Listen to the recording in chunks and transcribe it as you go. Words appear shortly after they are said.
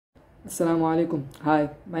Assalamu alaikum. Hi,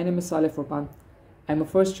 my name is Saleh Furqan. I'm a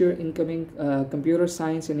first year incoming computer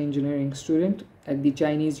science and engineering student at the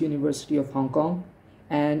Chinese University of Hong Kong,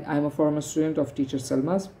 and I'm a former student of teacher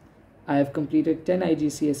Salma's. I have completed 10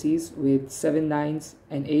 IGCSEs with 7 nines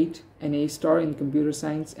and 8, an A star in computer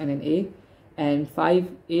science and an A, and 5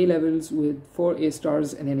 A levels with 4 A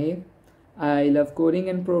stars and an A. I love coding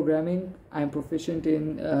and programming. I'm proficient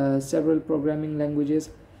in several programming languages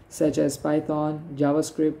such as Python,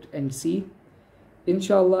 JavaScript, and C.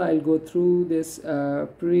 Inshallah, I'll go through this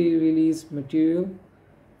pre-release material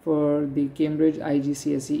for the Cambridge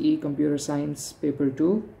IGCSE Computer Science Paper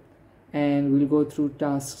 2, and we'll go through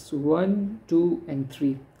tasks 1, 2, and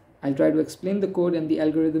 3. I'll try to explain the code and the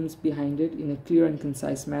algorithms behind it in a clear and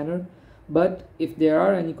concise manner, but if there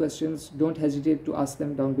are any questions, don't hesitate to ask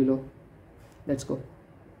them down below. Let's go.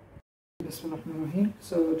 Bismillahirrahmanirrahim.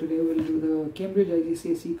 So today we'll do the Cambridge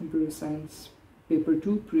IGCSE Computer Science Paper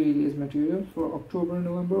 2 pre-release material for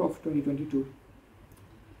October-November of 2022.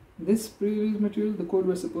 This pre-release material, the code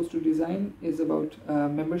we're supposed to design is about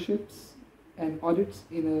memberships and audits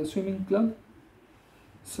in a swimming club.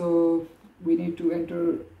 So we need to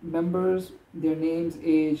enter members, their names,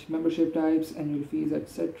 age, membership types, annual fees,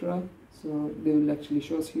 etc. So they will actually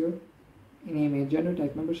show us here. Name, age, gender,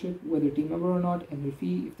 type membership, whether team member or not, annual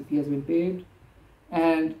fee if the fee has been paid,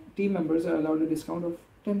 and team members are allowed a discount of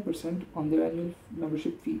 10% on their annual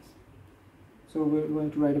membership fees. So we're going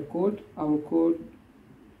to write a code. Our code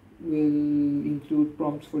will include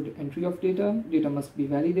prompts for the entry of data. Data must be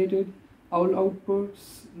validated. All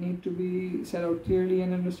outputs need to be set out clearly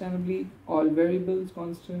and understandably. All variables,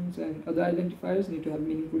 constants, and other identifiers need to have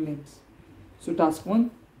meaningful names. So task 1,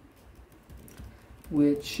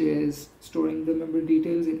 which is storing the member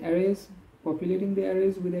details in arrays, populating the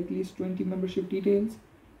arrays with at least 20 membership details,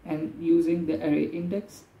 and using the array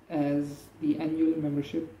index as the annual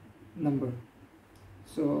membership number.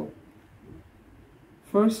 So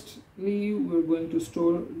firstly, we're going to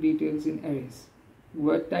store details in arrays.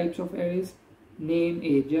 What types of arrays? Name,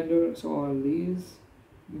 age, gender, so all these.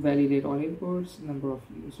 Validate all inputs, number of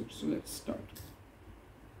users. So let's start.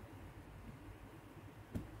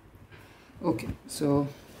 Okay, so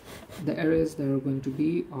the arrays that are going to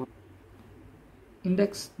be are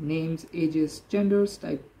index, names, ages, genders,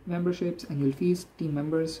 type memberships, annual fees, team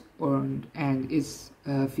members, and is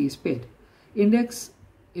fees paid. Index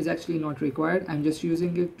is actually not required. I'm just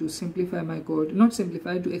using it to simplify my code, not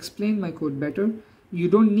simplify, to explain my code better. You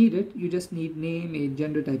don't need it, you just need name, age,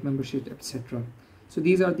 gender, type membership, etc. So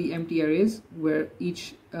these are the empty arrays where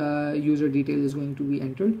each user detail is going to be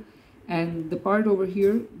entered. And the part over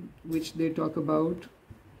here which they talk about,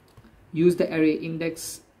 use the array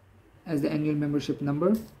index as the annual membership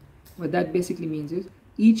number. What that basically means is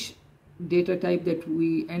each data type that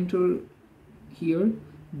we enter here,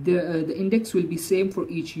 the index will be same for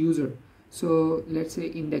each user. So let's say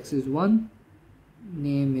index is 1,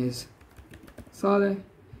 name is Saleh,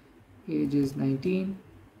 age is 19,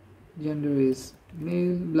 gender is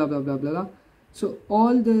male, blah blah blah blah blah. So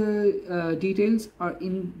all the details are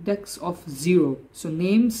index of 0. So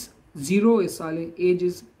names 0 is Saleh,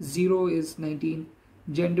 ages 0 is 19,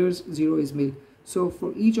 genders 0 is male. So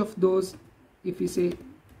for each of those, if we say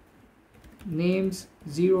names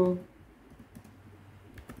 0,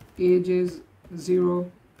 ages 0,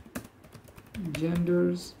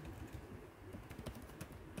 genders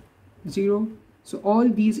 0, so all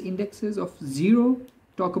these indexes of 0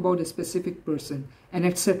 talk about a specific person, and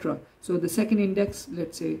etc. So the second index,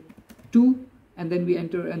 let's say 2, and then we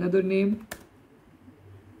enter another name,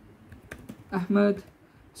 Ahmed.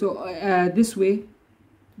 So this way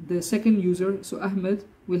the second user, so Ahmed,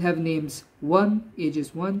 will have names 1,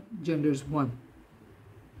 ages 1, genders 1.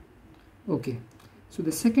 Okay, so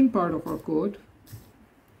the second part of our code,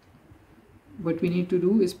 what we need to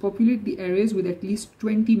do is populate the arrays with at least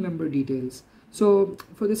 20 member details. So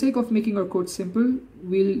for the sake of making our code simple,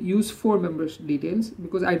 we'll use 4 members details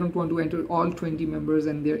because I don't want to enter all 20 members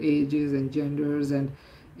and their ages and genders and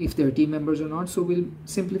if they're team members or not. So we'll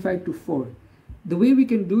simplify it to 4. The way we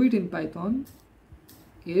can do it in Python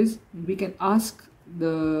is we can ask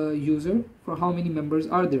the user for how many members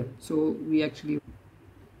are there. So we actually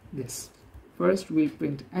this. First we'll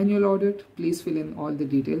print annual audit. Please fill in all the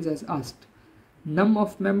details as asked. Num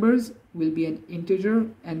of members will be an integer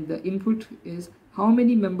and the input is how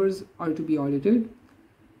many members are to be audited.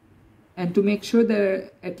 And to make sure they're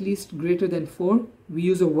at least greater than 4, we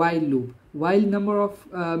use a while loop. While number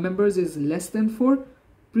of members is less than 4,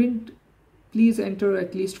 print please enter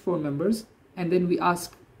at least 4 members, and then we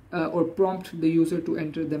ask or prompt the user to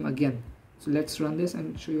enter them again. So let's run this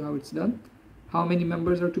and show you how it's done. How many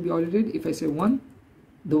members are to be audited? If I say 1,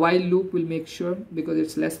 The while loop will make sure, because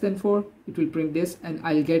it's less than 4, it will print this, and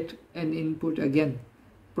I'll get an input again,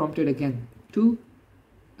 prompted again, 2,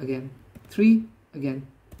 again, 3, again,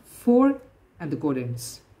 4, and the code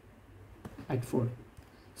ends at 4.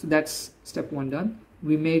 So that's step 1 done.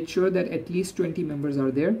 We made sure that at least 20 members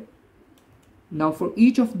are there. Now for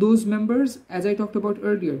each of those members, as I talked about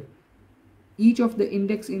earlier, each of the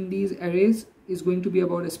index in these arrays is going to be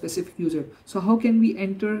about a specific user. So how can we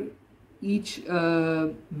enter each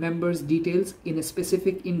member's details in a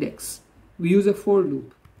specific index? We use a for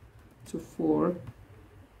loop. So for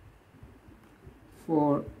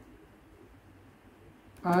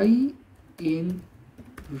I in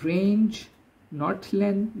range, not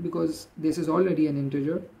len, because this is already an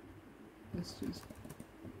integer. Let's just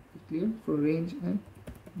be clear. For range and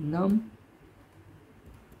num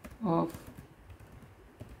of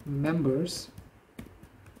members.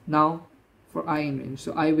 Now for I in range,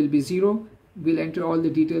 so I will be 0. We'll enter all the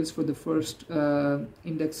details for the first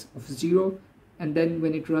index of 0, and then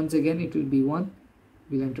when it runs again it will be 1.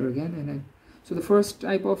 We'll enter again, and then so the first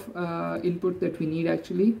type of input that we need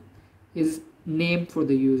actually is name for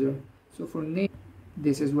the user. So for name,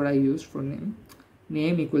 this is what I used for name.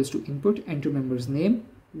 Name equals to input, enter member's name,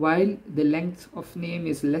 while the length of name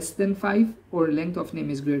is less than 5 or length of name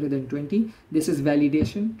is greater than 20. This is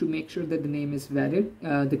validation to make sure that the name is valid,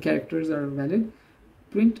 the characters are valid.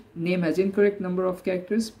 Print name has incorrect number of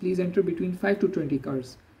characters, please enter between 5 to 20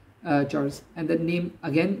 chars, and the name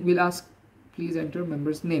again will ask please enter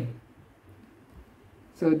member's name.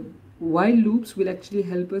 So while loops will actually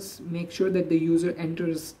help us make sure that the user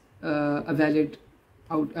enters a valid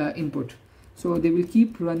input. So they will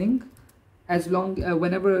keep running as long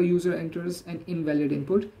whenever a user enters an invalid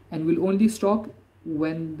input, and will only stop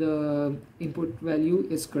when the input value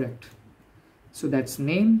is correct. So that's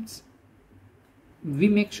names. We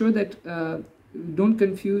make sure that don't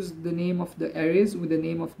confuse the name of the arrays with the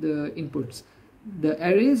name of the inputs. The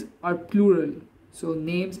arrays are plural, so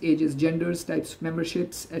names, ages, genders, types,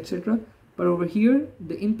 memberships, etc. But over here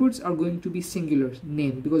the inputs are going to be singular,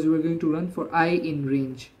 name, because we're going to run for I in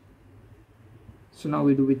range. So now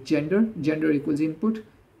we do with gender. Gender equals input,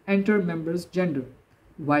 enter member's gender,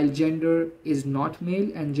 while gender is not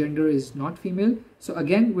male and gender is not female. So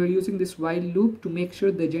again we're using this while loop to make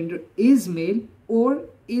sure the gender is male or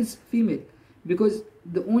is female, because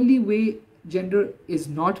the only way gender is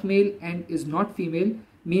not male and is not female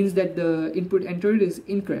means that the input entered is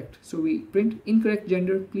incorrect. So we print incorrect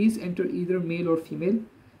gender, please enter either male or female,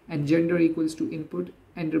 and gender equals to input,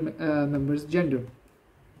 enter member's gender.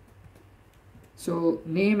 So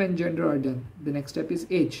name and gender are done. The next step is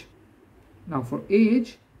age. Now for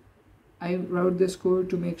age, I wrote this code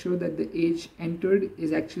to make sure that the age entered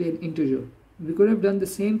is actually an integer. We could have done the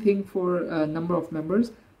same thing for number of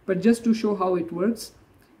members, but just to show how it works,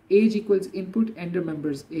 age equals input, enter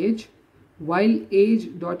member's age, while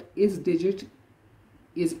age dot is digit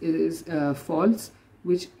is false,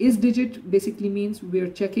 which is digit basically means we are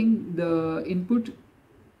checking the input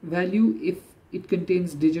value if it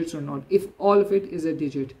contains digits or not, if all of it is a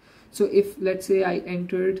digit. So if let's say I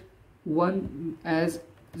entered 1 as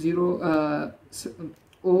 0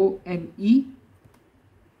 O and E,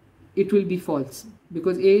 it will be false,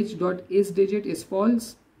 because age dot is digit is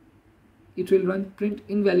false. It will run print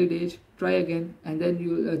invalid age, try again, and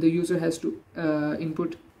then the user has to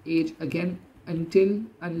input age again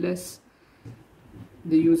unless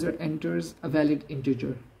the user enters a valid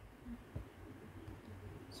integer.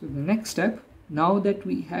 So the next step, now that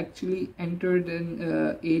we actually entered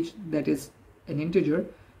an age that is an integer,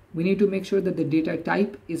 we need to make sure that the data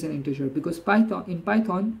type is an integer, because in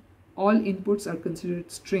Python all inputs are considered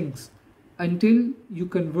strings until you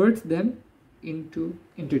convert them into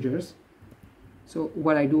integers. So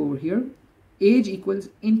what I do over here, age equals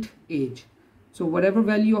int age. So whatever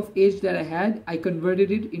value of age that I had, I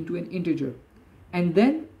converted it into an integer. And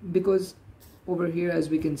then, because over here as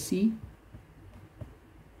we can see,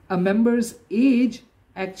 a member's age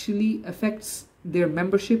actually affects their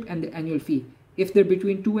membership and the annual fee. If they're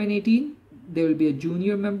between 2 and 18, they will be a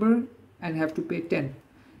junior member and have to pay 10.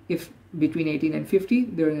 If between 18 and 50,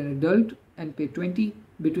 they're an adult and pay 20.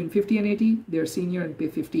 Between 50 and 80, they're senior and pay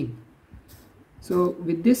 15. So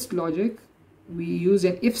with this logic, we use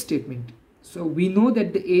an if statement. So we know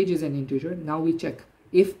that the age is an integer. Now we check.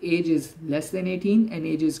 If age is less than 18 and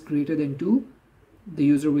age is greater than 2, the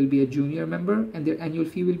user will be a junior member and their annual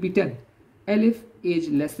fee will be 10. Elif age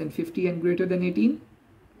less than 50 and greater than 18,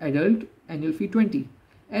 adult, annual fee 20.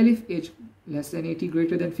 Elif age less than 80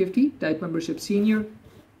 greater than 50, type membership senior,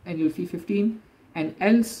 annual fee 15. And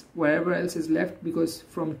else, wherever else is left, because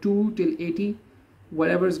from 2 till 80,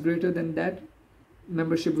 whatever is greater than that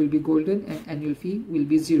membership will be golden and annual fee will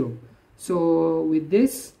be 0. So with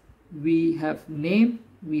this, we have name,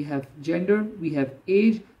 we have gender, we have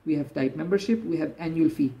age, we have type membership, we have annual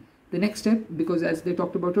fee. The next step, because as they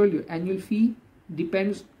talked about earlier, annual fee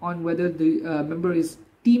depends on whether the member is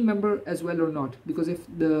team member as well or not, because if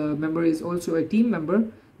the member is also a team member,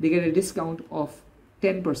 they get a discount of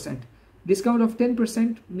 10%. Discount of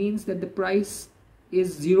 10% means that the price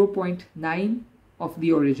is 0.9 of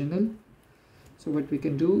the original. So what we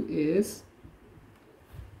can do is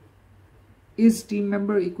team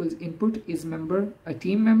member equals input is member a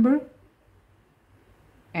team member,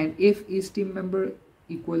 and if is team member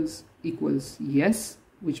equals yes,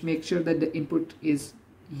 which makes sure that the input is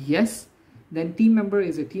yes, then team member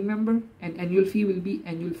is a team member and annual fee will be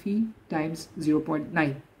annual fee times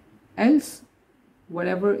 0.9. Else,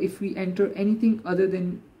 whatever, if we enter anything other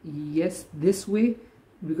than yes this way,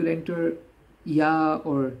 we could enter yeah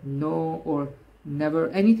or no or never,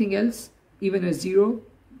 anything else, even a 0,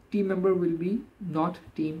 team member will be not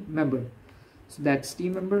team member. So that's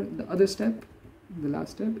team member. The other step, the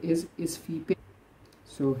last step is fee paid.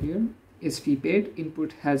 So here is fee paid,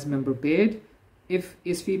 input has member paid. If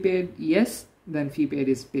is fee paid yes, then fee paid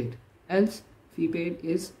is paid, else fee paid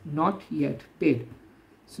is not yet paid.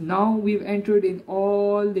 So now we've entered in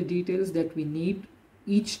all the details that we need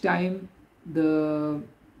each time the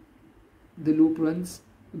loop runs,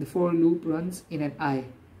 the for loop runs in an I.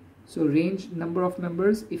 So range number of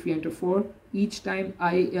members, if we enter 4, each time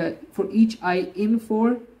for each I in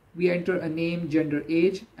 4, we enter a name, gender,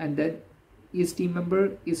 age, and then is team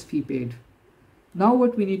member, is fee paid. Now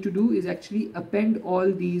what we need to do is actually append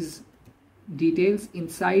all these details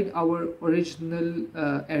inside our original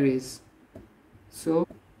arrays. So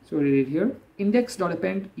we did it here,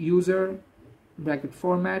 index.append user bracket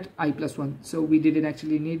format I+1. So we didn't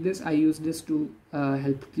actually need this. I used this to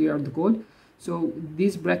help clear out the code. So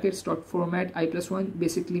these brackets dot format I+1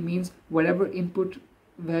 basically means whatever input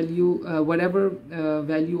value, whatever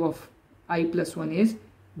value of I+1 is,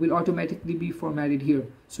 will automatically be formatted here.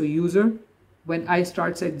 So user, when I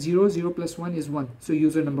starts at 0, 0 plus 1 is 1. So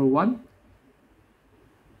user number 1.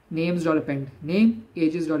 Names.append name,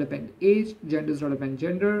 ages.append age, genders.append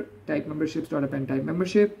gender, type memberships.append type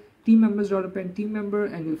membership, team members.append team member,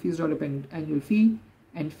 annual fees.append annual fee,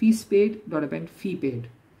 and fees paid.append fee paid.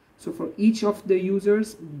 So for each of the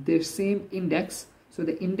users, their same index. So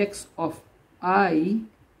the index of I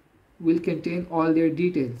will contain all their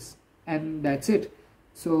details, and that's it.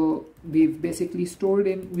 So we've basically stored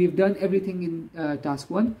in, we've done everything in task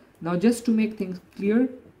 1. Now just to make things clear,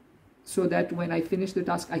 so that when I finish the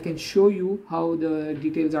task, I can show you how the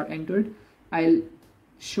details are entered, I'll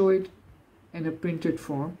show it in a printed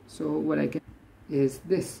form. So what I can is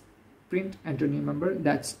this, print enter new member,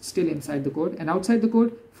 that's still inside the code. And outside the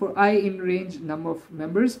code, for I in range number of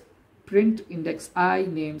members, print index I,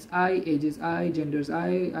 names I, ages I, genders I,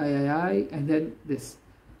 and then this.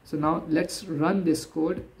 So now let's run this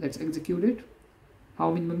code, let's execute it. How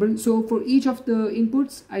many members? So for each of the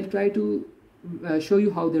inputs, I'll try to show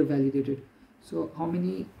you how they're validated. So how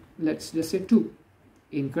many? Let's just say 2.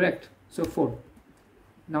 Incorrect. So 4.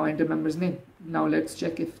 Now enter member's name. Now let's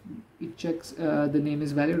check if it checks the name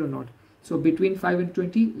is valid or not. So between 5 and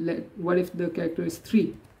 20, what if the character is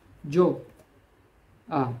 3? Joe.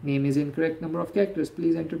 Name is incorrect. Number of characters.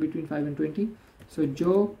 Please enter between 5 and 20. So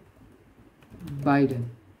Joe Biden.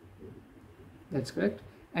 That's correct.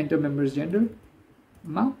 Enter member's gender.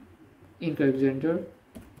 Ma. Incorrect gender.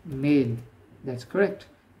 Male. That's correct.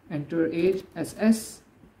 Enter age SS.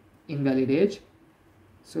 Invalid age.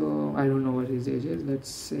 So I don't know what his age is. Let's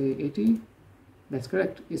say 80. That's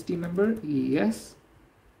correct. Is team member? Yes.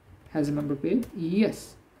 Has a member paid?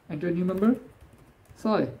 Yes. Enter a new member.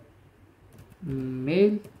 Saleh.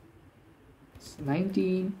 Male. It's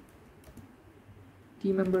 19.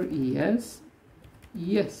 Team member? Yes.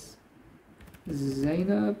 Yes.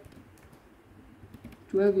 Zainab.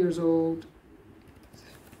 12 years old.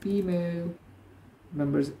 Female.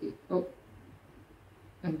 Members. Oh.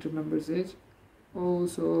 Enter member's age.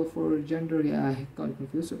 Also for gender, yeah, I got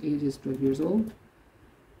confused. So age is 12 years old.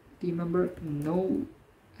 Team member, no.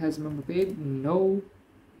 Has member paid? No.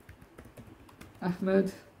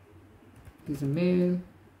 Ahmed, he's a male.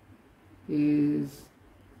 Is,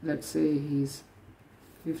 let's say he's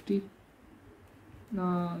 50.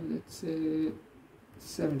 No, let's say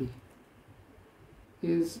 70.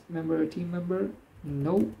 Is member a team member?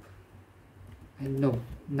 Nope. And no.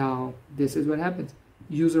 Now this is what happens.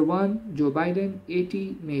 User 1, Joe Biden,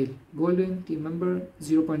 80, male, golden, team member,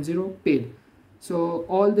 0.0, paid. So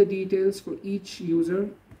all the details for each user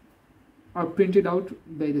are printed out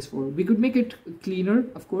by this form. We could make it cleaner,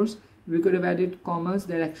 of course. We could have added commas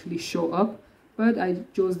that actually show up, but I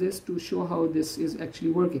chose this to show how this is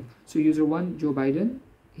actually working. So user 1, Joe Biden,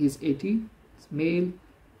 he's 80, he's male,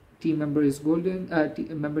 team member is golden,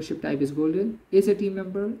 membership type is golden, is a team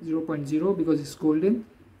member 0.0 because he's golden,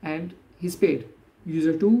 and he's paid.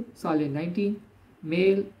 User 2, Saleh, 19,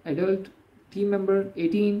 male, adult, team member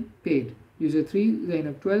 18, paid. User 3,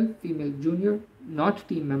 Zainab, 12, female junior, not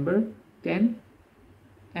team member 10,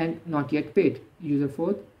 and not yet paid. User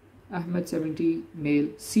 4, Ahmed, 70, male,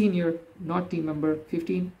 senior, not team member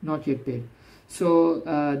 15, not yet paid. So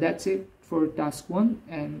that's it for task 1,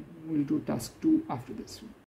 and we'll do task 2 after this.